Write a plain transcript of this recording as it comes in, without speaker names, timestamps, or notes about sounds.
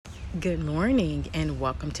Good morning and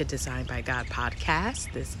welcome to Design by God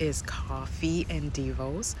podcast. This is Coffee and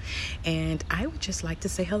Devos, and I would just like to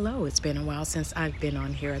say hello. It's been a while since I've been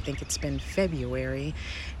on here. I think it's been February,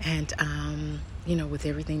 and with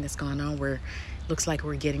everything that's gone on, looks like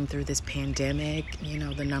we're getting through this pandemic.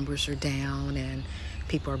 The numbers are down and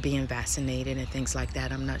people are being vaccinated and things like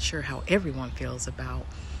that. I'm not sure how everyone feels about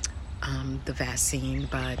the vaccine,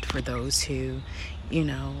 but for those who,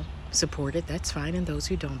 support it, that's fine, and those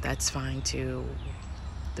who don't, that's fine too.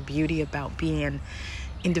 The beauty about being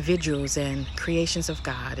individuals and creations of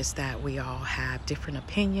God is that we all have different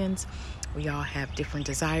opinions, we all have different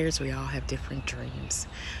desires, we all have different dreams.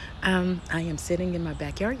 I am sitting in my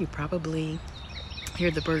backyard. You probably hear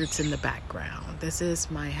the birds in the background. This is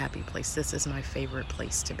my happy place. This is my favorite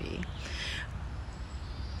place to be,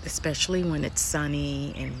 especially when it's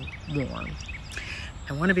sunny and warm.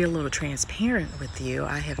 I want to be a little transparent with you.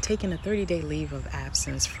 I have taken a 30-day leave of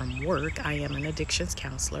absence from work. I am an addictions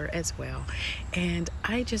counselor as well, and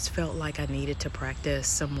I just felt like I needed to practice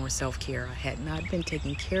some more self-care. I had not been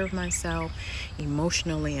taking care of myself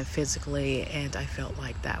emotionally and physically, and I felt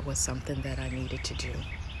like that was something that I needed to do.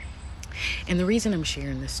 And the reason I'm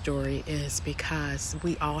sharing this story is because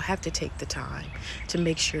we all have to take the time to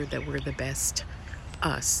make sure that we're the best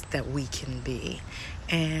us that we can be,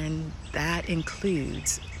 and that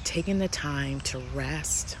includes taking the time to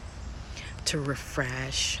rest, to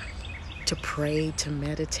refresh, to pray, to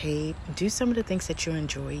meditate, do some of the things that you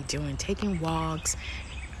enjoy doing, taking walks,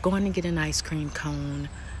 going to get an ice cream cone,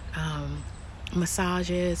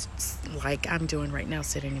 massages like I'm doing right now,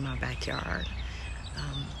 sitting in my backyard.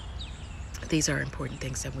 These are important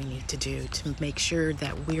things that we need to do to make sure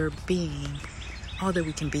that we're being all that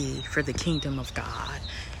we can be for the kingdom of God.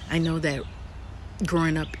 I know that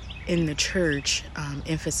growing up in the church,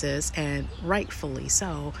 emphasis, and rightfully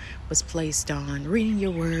so, was placed on reading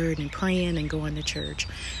your word and praying and going to church.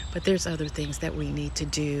 But there's other things that we need to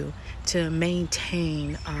do to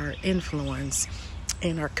maintain our influence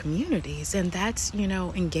in our communities, and that's,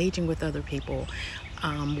 engaging with other people,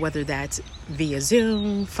 whether that's via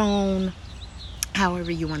Zoom, phone,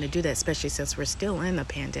 however you want to do that, especially since we're still in the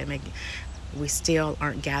pandemic. We still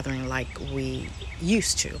aren't gathering like we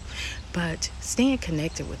used to, but staying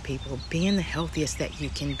connected with people, being the healthiest that you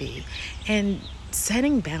can be, and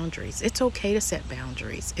setting boundaries. It's okay to set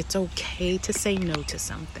boundaries. It's okay to say no to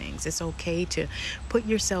some things. It's okay to put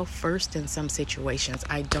yourself first in some situations.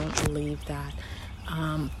 I don't believe that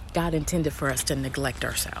God intended for us to neglect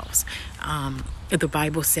ourselves. The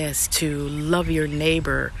Bible says to love your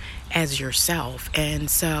neighbor as yourself. And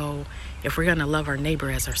so if we're going to love our neighbor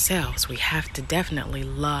as ourselves, we have to definitely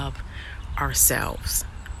love ourselves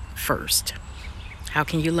first. How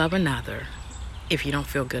can you love another if you don't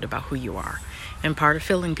feel good about who you are? And part of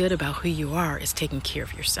feeling good about who you are is taking care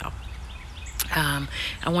of yourself.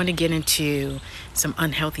 I want to get into some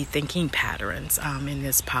unhealthy thinking patterns in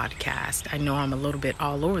this podcast. I know I'm a little bit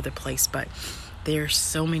all over the place, but there's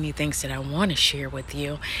so many things that I want to share with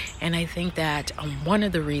you. And I think that one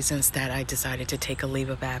of the reasons that I decided to take a leave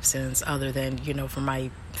of absence, other than, for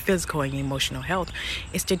my physical and emotional health,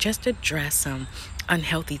 is to just address some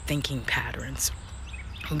unhealthy thinking patterns.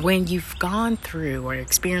 When you've gone through or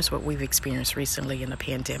experienced what we've experienced recently in the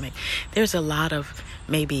pandemic, there's a lot of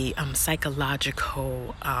maybe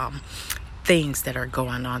psychological things that are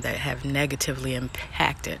going on that have negatively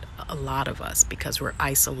impacted a lot of us because we're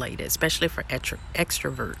isolated, especially for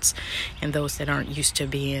extroverts and those that aren't used to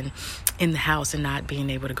being in the house and not being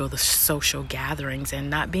able to go to social gatherings and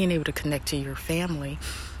not being able to connect to your family.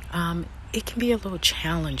 It can be a little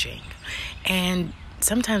challenging. And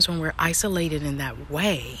sometimes when we're isolated in that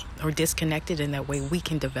way or disconnected in that way, we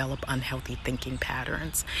can develop unhealthy thinking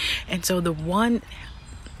patterns. And so the one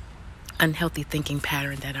unhealthy thinking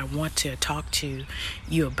pattern that I want to talk to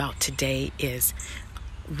you about today is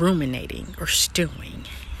ruminating or stewing,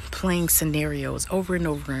 playing scenarios over and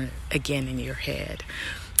over again in your head.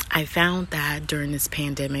 I found that during this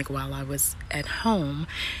pandemic, while I was at home,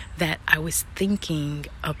 that I was thinking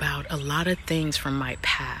about a lot of things from my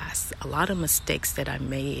past, a lot of mistakes that I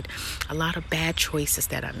made, a lot of bad choices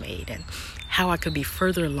that I made, and how I could be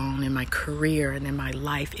further along in my career and in my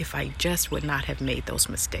life if I just would not have made those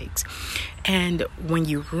mistakes. And when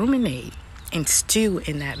you ruminate and stew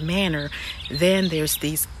in that manner, then there's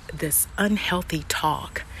this unhealthy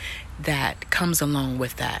talk that comes along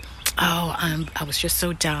with that. I was just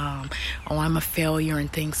so dumb. I'm a failure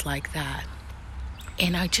and things like that.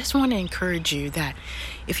 And I just want to encourage you that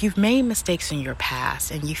if you've made mistakes in your past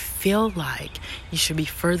and you feel like you should be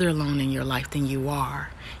further along in your life than you are,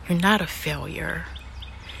 you're not a failure.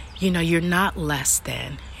 You're not less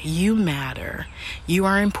than. You matter. You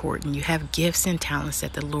are important. You have gifts and talents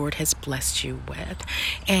that the Lord has blessed you with.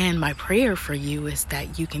 And my prayer for you is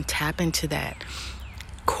that you can tap into that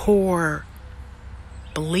core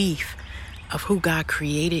belief of who God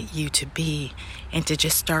created you to be and to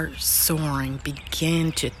just start soaring,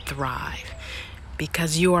 begin to thrive,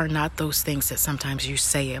 because you are not those things that sometimes you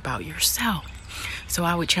say about yourself. So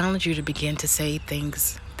I would challenge you to begin to say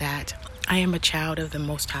things that I am a child of the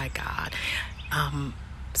Most High God.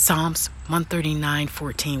 Psalms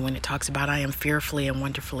 139:14, when it talks about I am fearfully and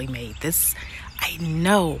wonderfully made. This I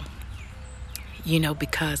know,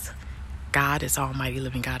 because God is Almighty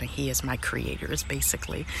Living God and He is my creator. Is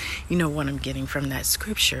basically, what I'm getting from that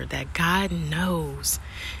scripture, that God knows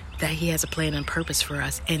that He has a plan and purpose for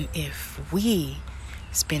us. And if we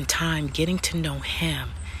spend time getting to know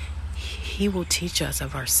Him, He will teach us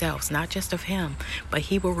of ourselves, not just of Him, but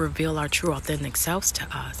He will reveal our true, authentic selves to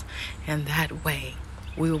us. And that way,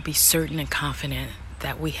 we will be certain and confident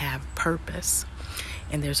that we have purpose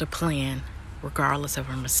and there's a plan, regardless of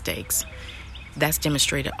our mistakes. That's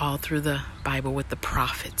demonstrated all through the Bible with the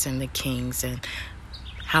prophets and the kings and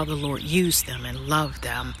how the Lord used them and loved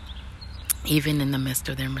them, even in the midst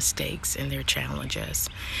of their mistakes and their challenges.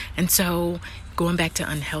 And so going back to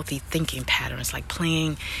unhealthy thinking patterns, like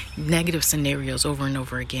playing negative scenarios over and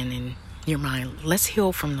over again in your mind, let's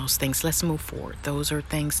heal from those things. Let's move forward. Those are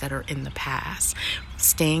things that are in the past.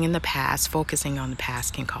 Staying in the past, focusing on the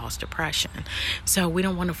past can cause depression. So we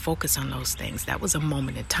don't want to focus on those things. That was a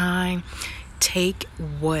moment in time. Take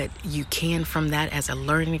what you can from that as a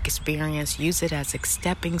learning experience. Use it as a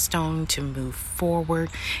stepping stone to move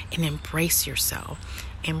forward and embrace yourself.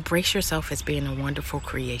 Embrace yourself as being a wonderful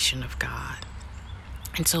creation of God.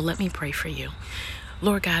 And so let me pray for you.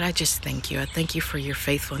 Lord God, I just thank you. I thank you for your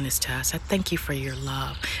faithfulness to us. I thank you for your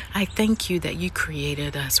love. I thank you that you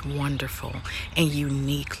created us wonderful and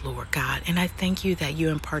unique, Lord God. And I thank you that you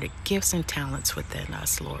imparted gifts and talents within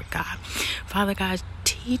us, Lord God. Father God,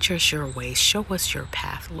 teach us your ways. Show us your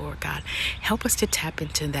path, Lord God. Help us to tap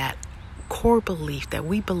into that core belief that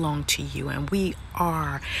we belong to you and we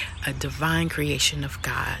are a divine creation of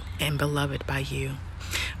God and beloved by you.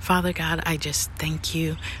 Father God, I just thank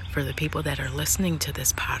you for the people that are listening to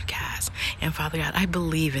this podcast. And Father God, I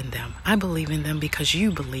believe in them. I believe in them because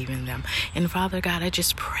you believe in them. And Father God, I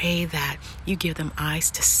just pray that you give them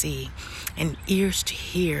eyes to see and ears to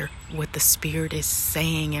hear what the Spirit is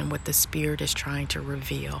saying and what the Spirit is trying to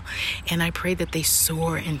reveal. And I pray that they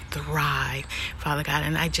soar and thrive, Father God.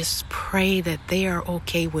 And I just pray that they are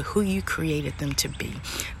okay with who you created them to be,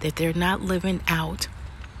 that they're not living out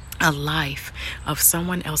a life of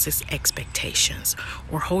someone else's expectations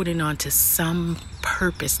or holding on to some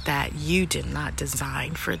purpose that you did not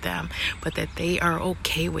design for them, but that they are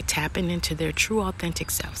okay with tapping into their true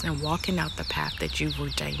authentic selves and walking out the path that you've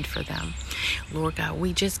ordained for them. Lord God,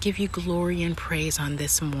 we just give you glory and praise on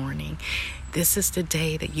this morning. This is the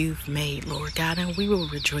day that you've made, Lord God, and we will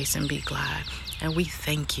rejoice and be glad. And we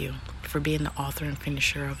thank you for being the author and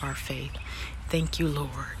finisher of our faith. Thank you,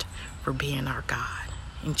 Lord, for being our God.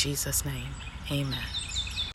 In Jesus' name, amen.